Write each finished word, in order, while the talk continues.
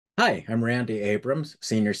Hi, I'm Randy Abrams,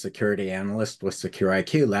 Senior Security Analyst with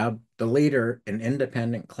SecureIQ Lab, the leader in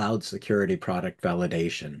independent cloud security product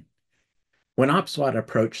validation. When OPSWAT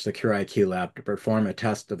approached SecureIQ Lab to perform a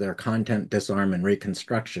test of their Content Disarm and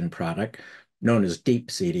Reconstruction product, known as Deep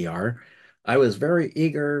CDR, I was very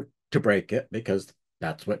eager to break it because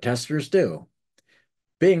that's what testers do.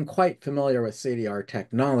 Being quite familiar with CDR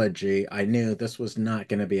technology, I knew this was not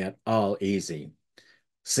going to be at all easy.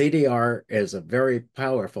 CDR is a very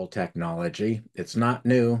powerful technology. It's not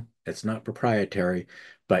new, it's not proprietary,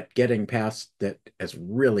 but getting past it is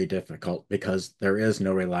really difficult because there is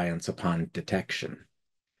no reliance upon detection.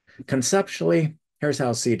 Conceptually, here's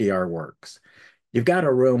how CDR works. You've got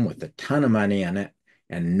a room with a ton of money in it,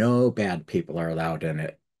 and no bad people are allowed in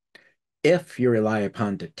it. If you rely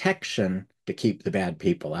upon detection to keep the bad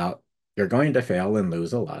people out, you're going to fail and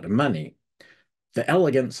lose a lot of money. The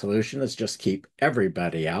elegant solution is just keep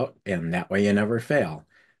everybody out, and that way you never fail.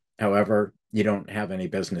 However, you don't have any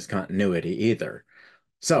business continuity either.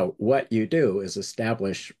 So what you do is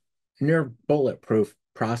establish near bulletproof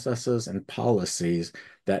processes and policies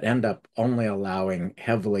that end up only allowing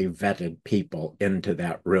heavily vetted people into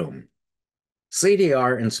that room.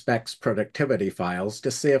 CDR inspects productivity files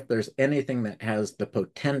to see if there's anything that has the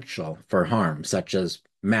potential for harm, such as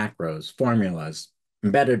macros, formulas,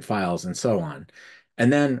 embedded files, and so on,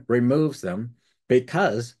 and then removes them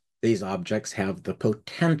because these objects have the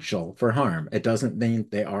potential for harm. It doesn't mean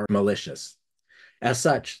they are malicious. As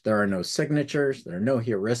such, there are no signatures, there are no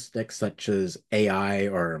heuristics such as AI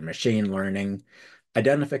or machine learning.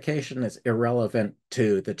 Identification is irrelevant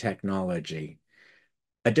to the technology.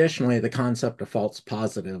 Additionally, the concept of false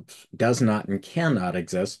positives does not and cannot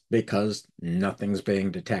exist because nothing's being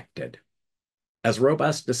detected. As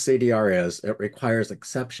robust as CDR is, it requires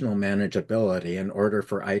exceptional manageability in order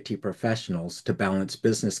for IT professionals to balance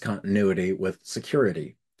business continuity with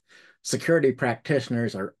security. Security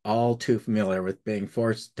practitioners are all too familiar with being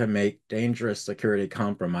forced to make dangerous security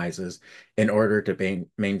compromises in order to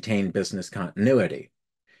maintain business continuity.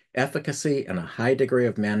 Efficacy and a high degree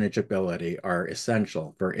of manageability are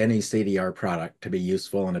essential for any CDR product to be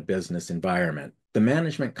useful in a business environment. The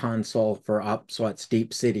management console for OPSWAT's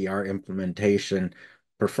Deep CDR implementation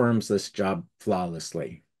performs this job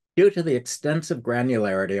flawlessly. Due to the extensive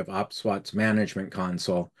granularity of OPSWAT's management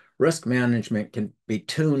console, risk management can be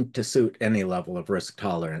tuned to suit any level of risk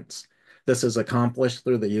tolerance. This is accomplished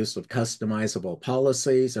through the use of customizable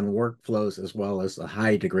policies and workflows, as well as a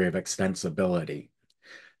high degree of extensibility.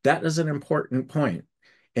 That is an important point.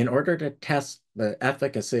 In order to test the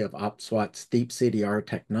efficacy of OPSWAT's Deep CDR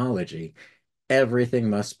technology, everything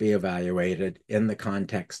must be evaluated in the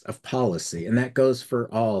context of policy, and that goes for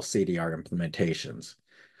all CDR implementations.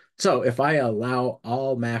 So if I allow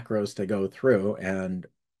all macros to go through and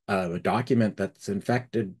a document that's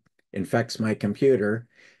infects my computer,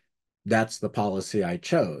 that's the policy I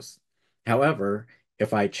chose. However,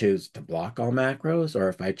 if I choose to block all macros, or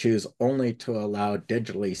if I choose only to allow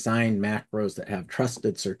digitally signed macros that have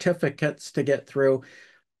trusted certificates to get through,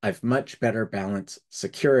 I've much better balanced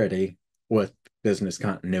security with business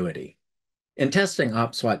continuity. In testing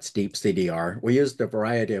OPSWAT's Deep CDR, we used a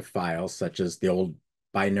variety of files, such as the old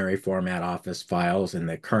binary format Office files and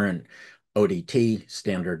the current ODT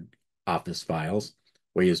standard Office files.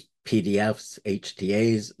 We used PDFs,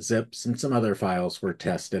 HTAs, zips, and some other files were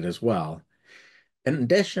tested as well. In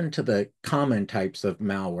addition to the common types of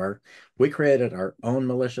malware, we created our own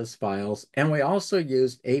malicious files, and we also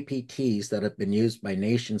used APTs that have been used by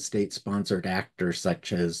nation-state sponsored actors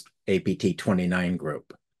such as APT 29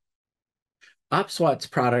 Group. OPSWAT's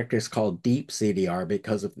product is called Deep CDR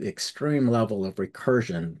because of the extreme level of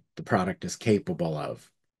recursion the product is capable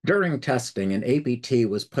of. During testing, an APT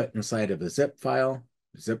was put inside of a zip file.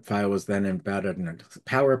 The zip file was then embedded in a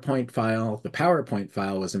PowerPoint file. The PowerPoint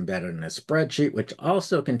file was embedded in a spreadsheet, which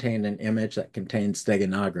also contained an image that contained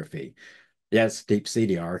steganography. Yes, Deep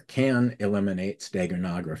CDR can eliminate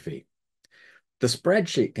steganography. The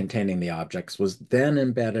spreadsheet containing the objects was then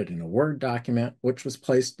embedded in a Word document, which was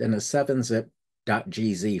placed in a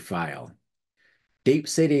 7zip.gz file. Deep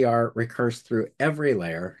CDR recurs through every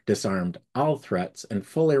layer, disarmed all threats, and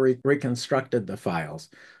fully reconstructed the files.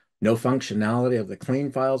 No functionality of the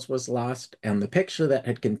clean files was lost, and the picture that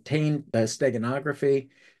had contained the steganography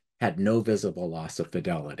had no visible loss of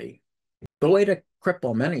fidelity. The way to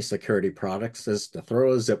cripple many security products is to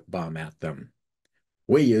throw a zip bomb at them.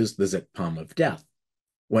 We use the zip bomb of death.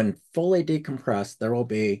 When fully decompressed, there will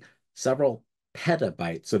be several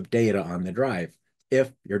petabytes of data on the drive,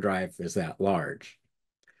 if your drive is that large.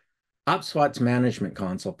 OPSWAT's management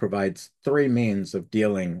console provides three means of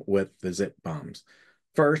dealing with the zip bombs.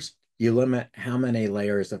 First, you limit how many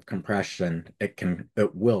layers of compression it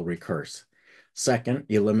will recurse. Second,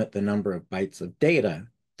 you limit the number of bytes of data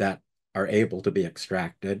that are able to be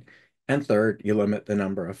extracted. And third, you limit the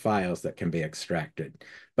number of files that can be extracted.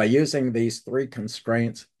 By using these three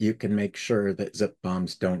constraints, you can make sure that zip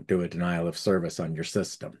bombs don't do a denial of service on your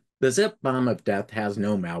system. The zip bomb of death has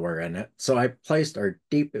no malware in it, so I placed our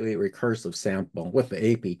deeply recursive sample with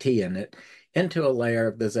the APT in it into a layer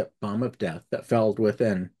of the zip bomb of death that fell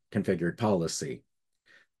within configured policy.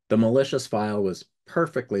 The malicious file was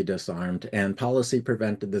perfectly disarmed, and policy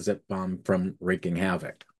prevented the zip bomb from wreaking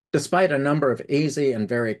havoc. Despite a number of easy and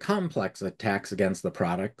very complex attacks against the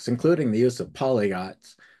products, including the use of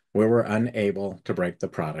polygons, we were unable to break the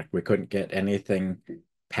product. We couldn't get anything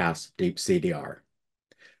past Deep CDR.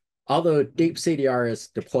 Although Deep CDR is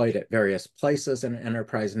deployed at various places in an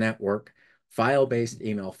enterprise network, file-based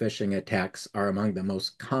email phishing attacks are among the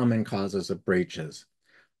most common causes of breaches.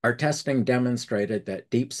 Our testing demonstrated that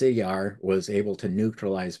Deep CDR was able to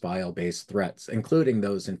neutralize file-based threats, including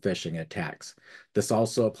those in phishing attacks. This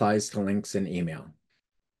also applies to links in email.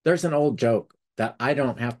 There's an old joke that I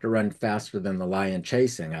don't have to run faster than the lion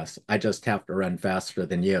chasing us, I just have to run faster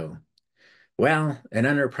than you. Well, an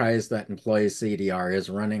enterprise that employs CDR is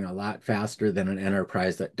running a lot faster than an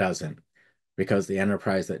enterprise that doesn't, because the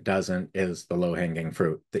enterprise that doesn't is the low-hanging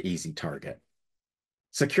fruit, the easy target.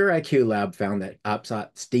 SecureIQ Lab found that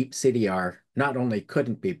OPSWAT's Deep CDR not only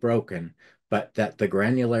couldn't be broken, but that the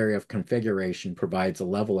granularity of configuration provides a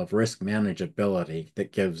level of risk manageability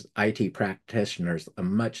that gives IT practitioners a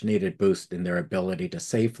much-needed boost in their ability to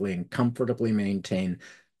safely and comfortably maintain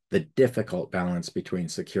the difficult balance between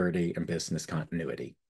security and business continuity.